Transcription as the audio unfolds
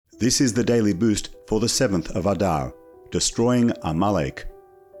This is the daily boost for the 7th of Adar, destroying Amalek.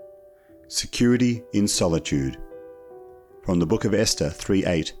 Security in solitude. From the book of Esther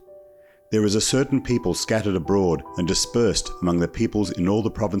 3:8. There is a certain people scattered abroad and dispersed among the peoples in all the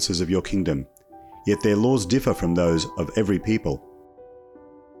provinces of your kingdom, yet their laws differ from those of every people.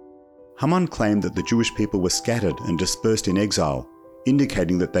 Haman claimed that the Jewish people were scattered and dispersed in exile,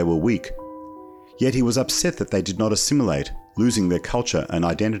 indicating that they were weak. Yet he was upset that they did not assimilate, losing their culture and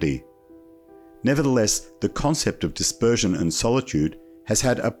identity. Nevertheless, the concept of dispersion and solitude has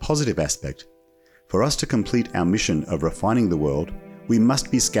had a positive aspect. For us to complete our mission of refining the world, we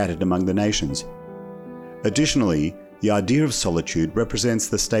must be scattered among the nations. Additionally, the idea of solitude represents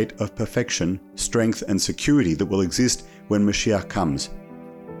the state of perfection, strength, and security that will exist when Moshiach comes.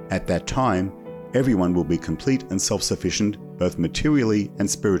 At that time, everyone will be complete and self-sufficient, both materially and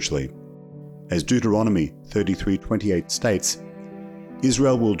spiritually. As Deuteronomy 33:28 states,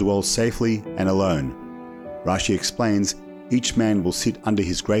 Israel will dwell safely and alone. Rashi explains, each man will sit under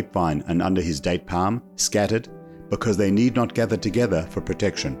his grapevine and under his date palm, scattered, because they need not gather together for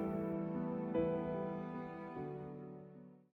protection.